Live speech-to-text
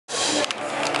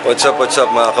What's up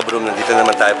mga kabroom? Nandito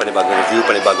naman tayo, panibagong review,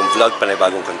 panibagong vlog,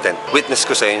 panibagong content. Witness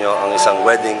ko sa inyo ang isang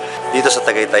wedding dito sa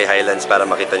Tagaytay Highlands para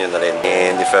makita nyo na rin.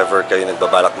 And if ever kayo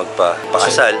nagbabalak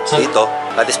magpakasal dito,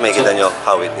 at least makikita nyo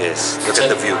how it is. Look at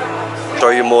the view.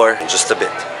 Show you more in just a bit.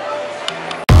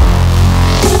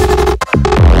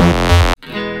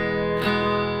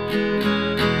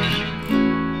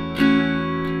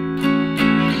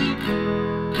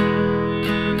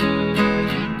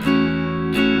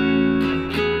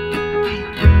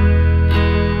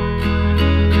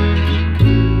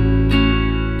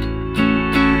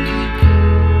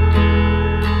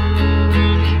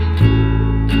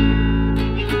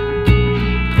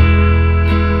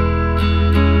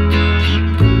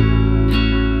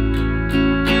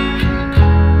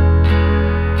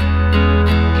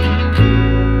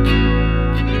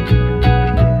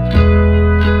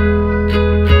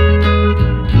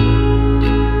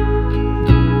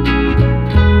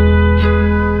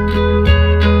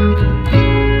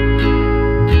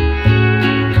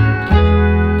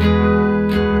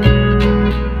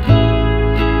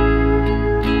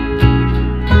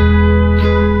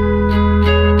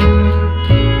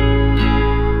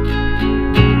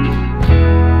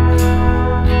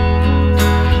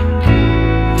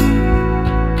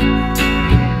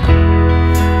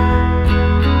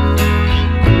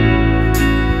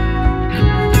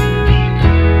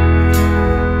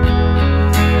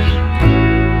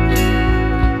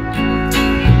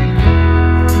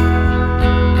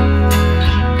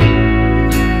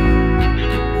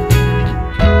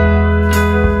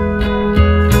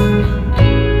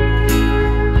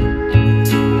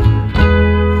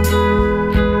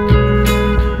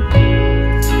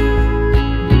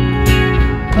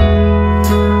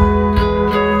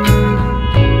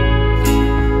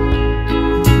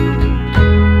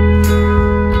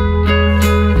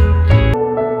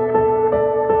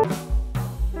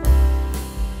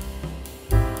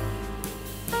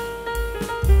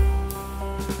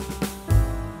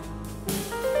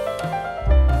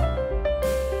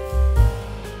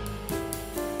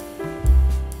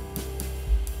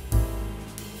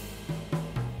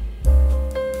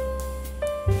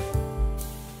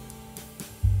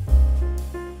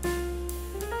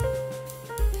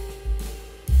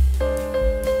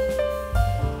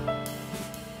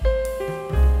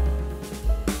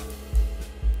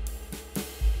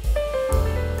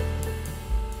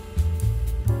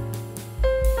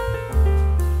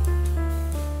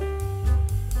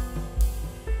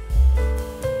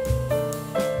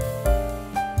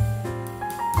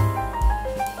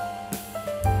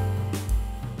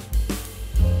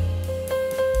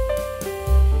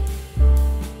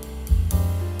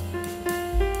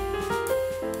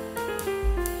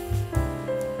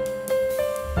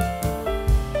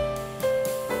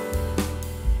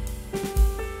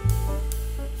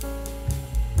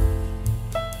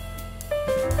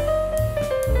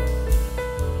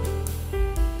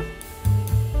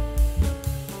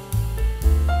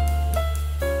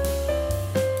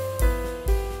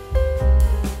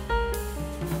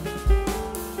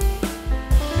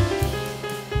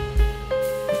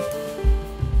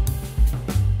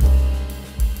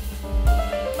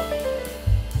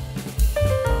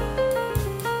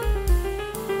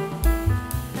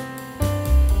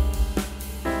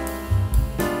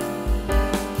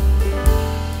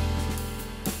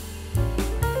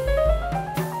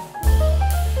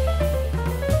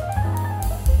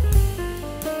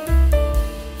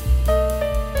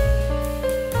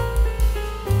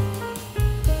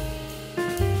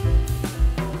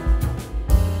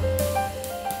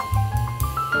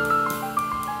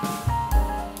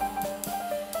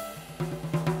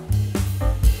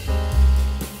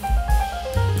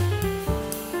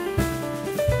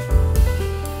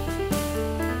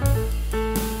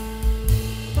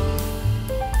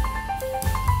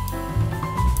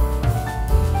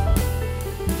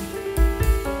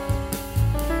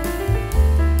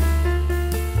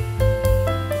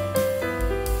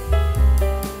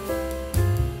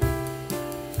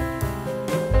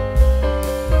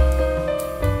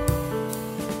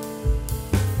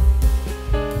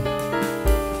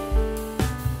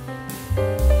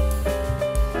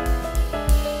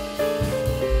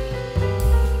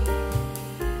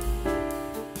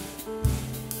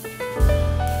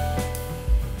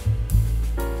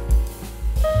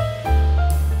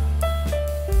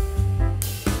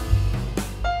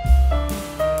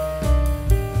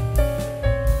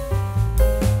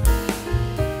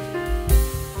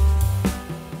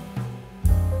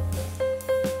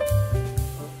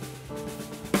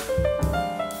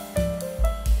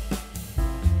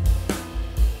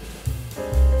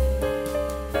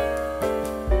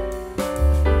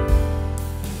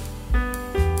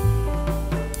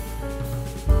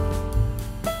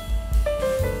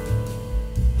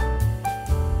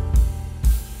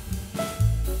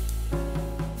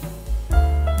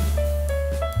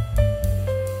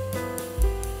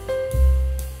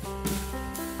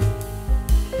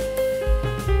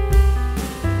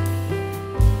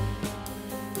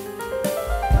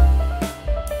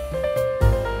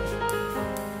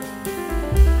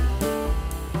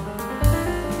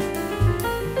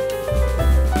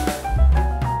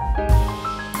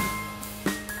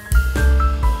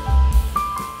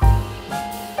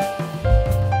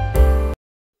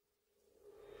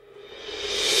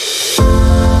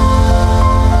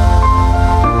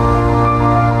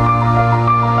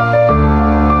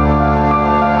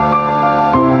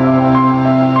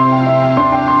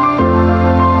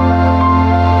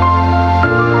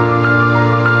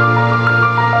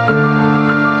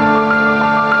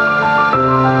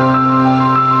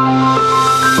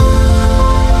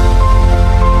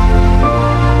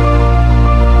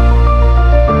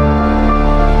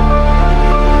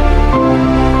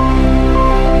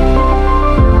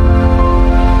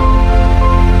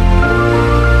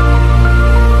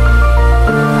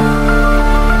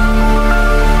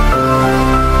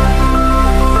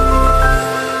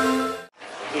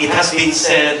 has been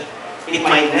said, it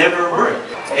might never work.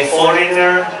 A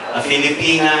foreigner, a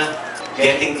Filipina,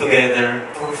 getting together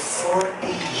for 40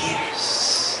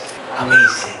 years.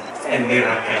 Amazing and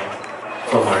miracle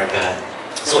from our God.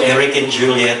 So Eric and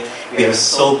Juliet, we are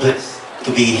so blessed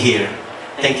to be here.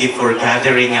 Thank you for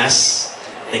gathering us.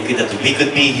 Thank you that we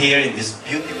could be here in this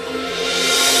beautiful...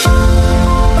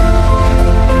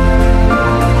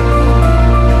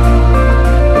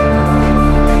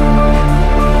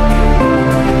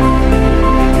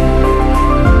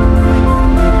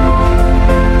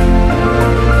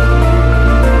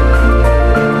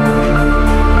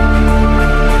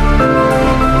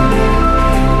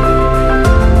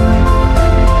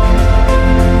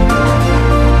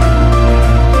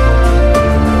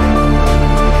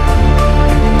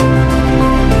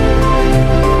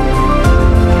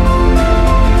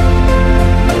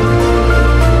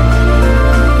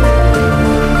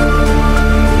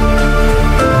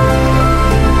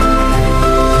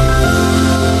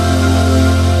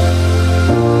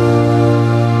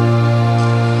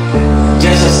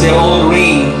 The old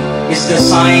ring is the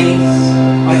sign,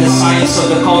 or the signs of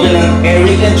the covenant.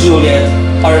 Eric and Juliet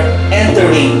are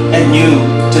entering anew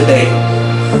today.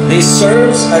 This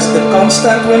serves as the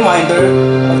constant reminder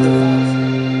of the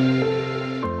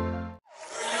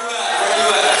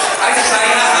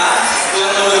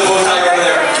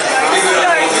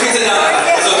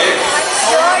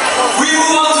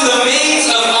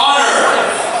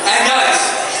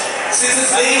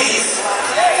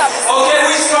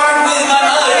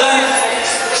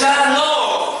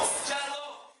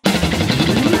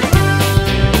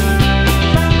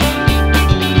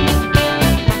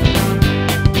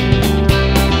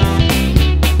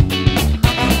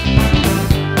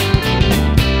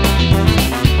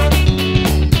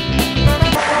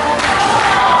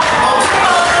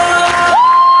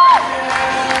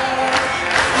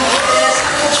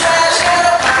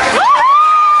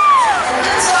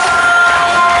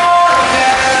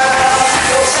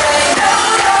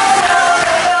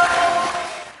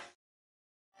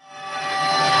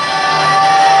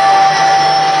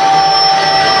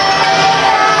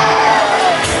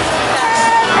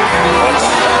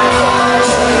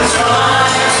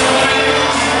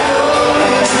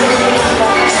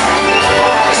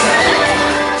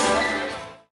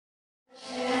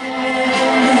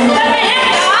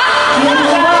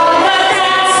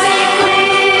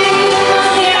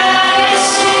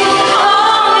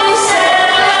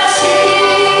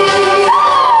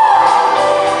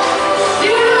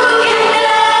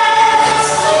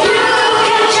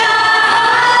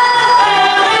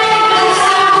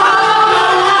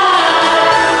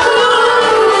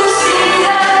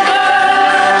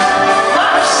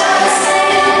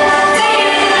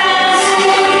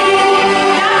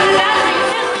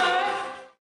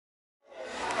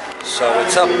So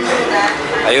what's up?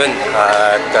 Ayun,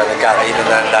 at nagkakainan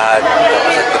na ang lahat.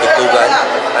 Tapos at tutugtugan.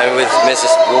 I'm with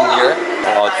Mrs. Broom here.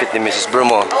 Ang outfit ni Mrs.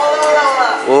 Broom, oh.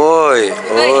 Uy,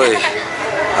 uy.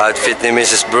 Outfit ni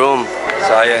Mrs. Broom.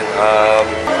 So ayun,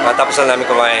 natapos na namin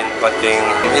kumain. Konting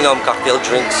inom, cocktail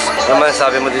drinks. Ano man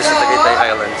sabi mo dito sa Tagaytay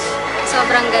Highlands?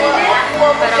 Sobrang ganda.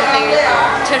 Parang fairy.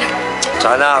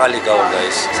 Tsaka nakakaligaw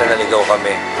guys, kasi naligaw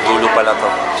kami. Dulo pala to.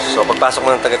 So pagpasok mo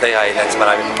ng Tagaytay Highlands,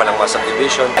 marami pa palang mga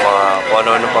subdivision, mga kung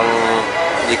ano-ano pang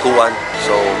likuan.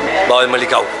 So bawal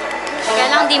maligaw. Kaya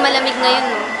lang di malamig ngayon,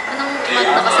 no? Anong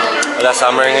month na kasi ngayon? Wala,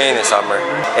 summer ngayon eh, summer.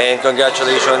 And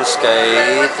congratulations kay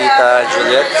Tita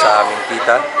Juliet, sa aming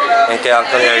tita. And kay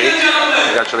Uncle Eric,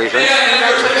 congratulations.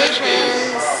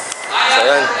 Congratulations! So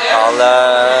yun,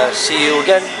 I'll see you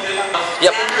again.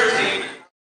 Yep.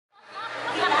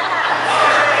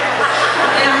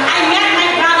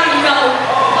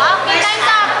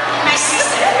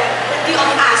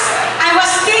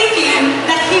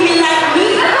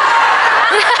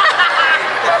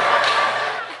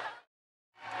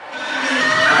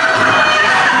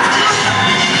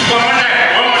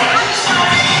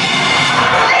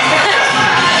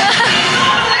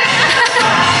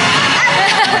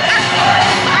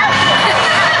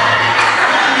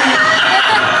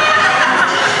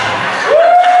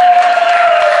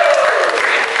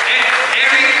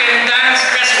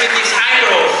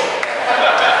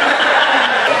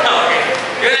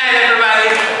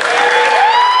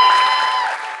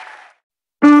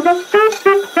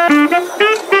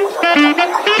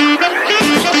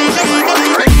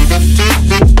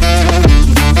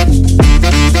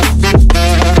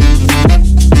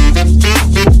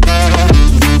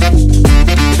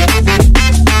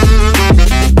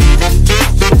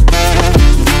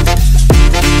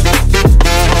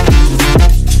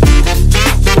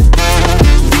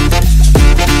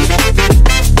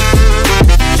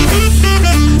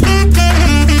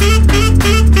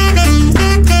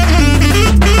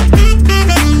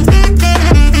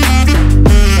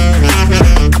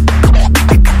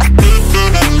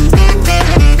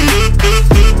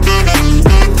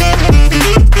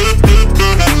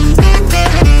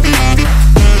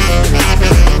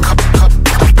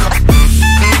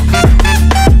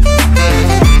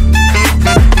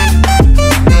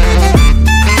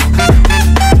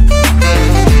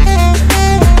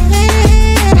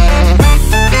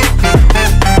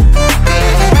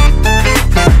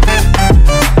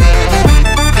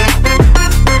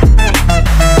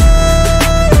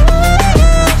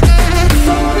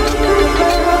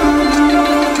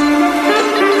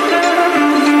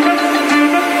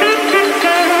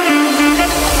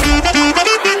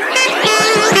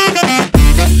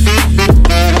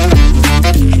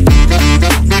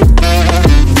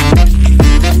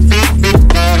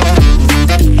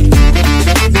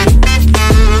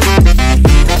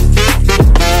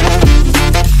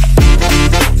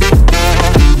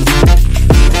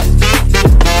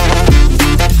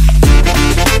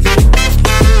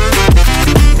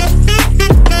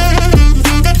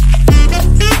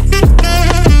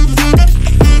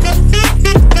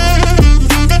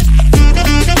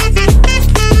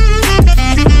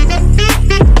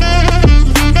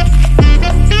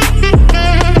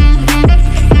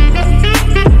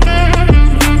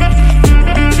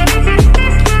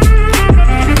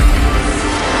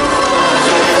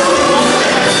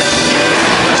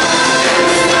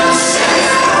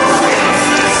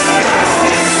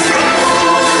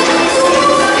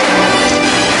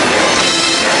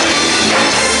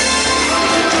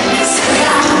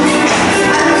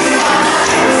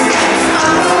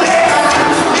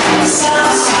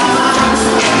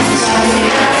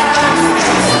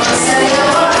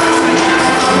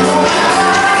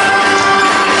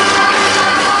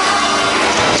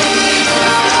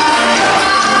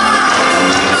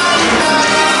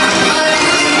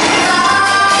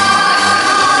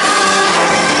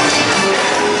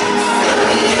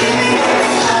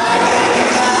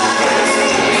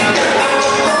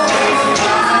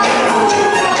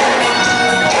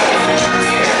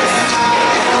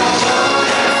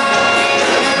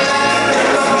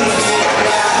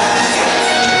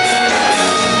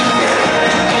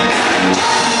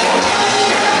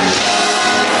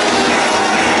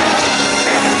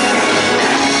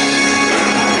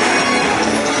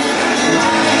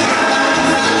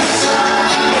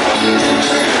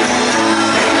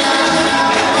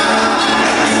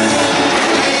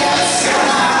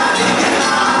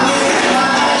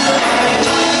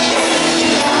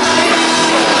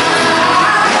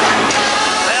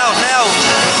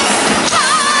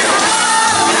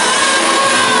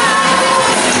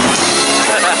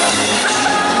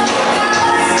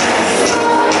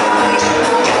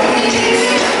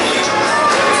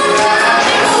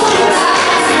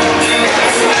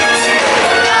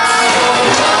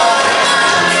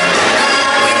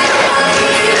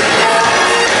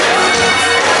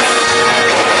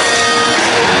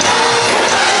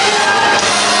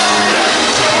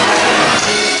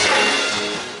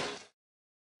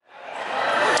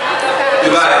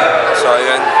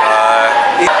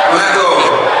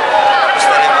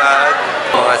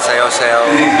 sell,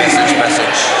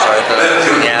 message. So ito na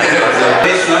nangyari.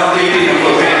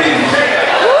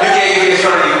 We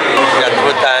got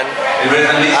Rutan,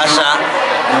 Asha,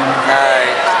 hi.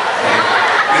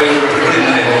 We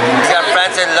got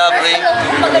friends and lovely. Oh,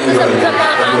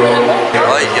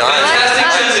 yan.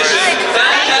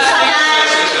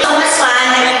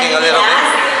 Drinking a little bit.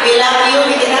 We love you.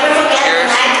 We can never forget the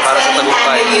night spending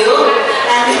time with you.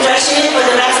 And we treasure it for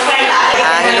the rest of our life.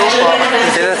 Hello po.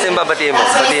 Sino yung babatiin mo?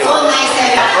 Batiin mo.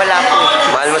 Wala po.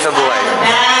 Mahal mo sa buhay.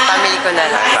 Family ko na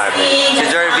lang. Sabi. Si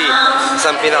Jervy,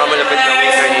 isang pinakamalapit na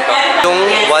waiter dito. Yung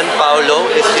Juan Paulo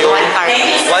is yung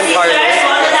Juan Carlo.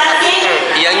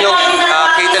 Yan yung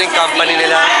catering company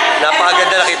nila.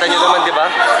 Napakaganda, nakita nyo naman, di ba?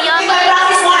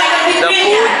 The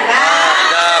food,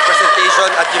 the presentation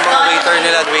at yung mga waiter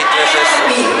nila at waitresses.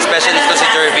 Especially to si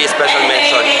Jervy, special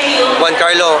mention. Juan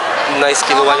Carlo, nice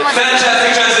kinuha nyo.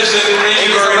 Fantastic transition. Thank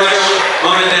you very much,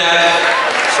 Mom and Dad.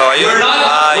 So ayun,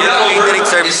 yung catering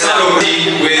service na.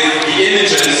 With the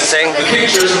images, the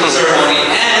pictures of the ceremony,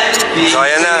 and the So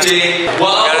ayan na.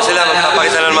 Gano'n sila,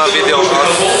 magpapakita na ng mga video.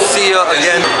 See you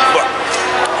again.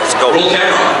 Let's go. Roll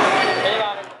camera.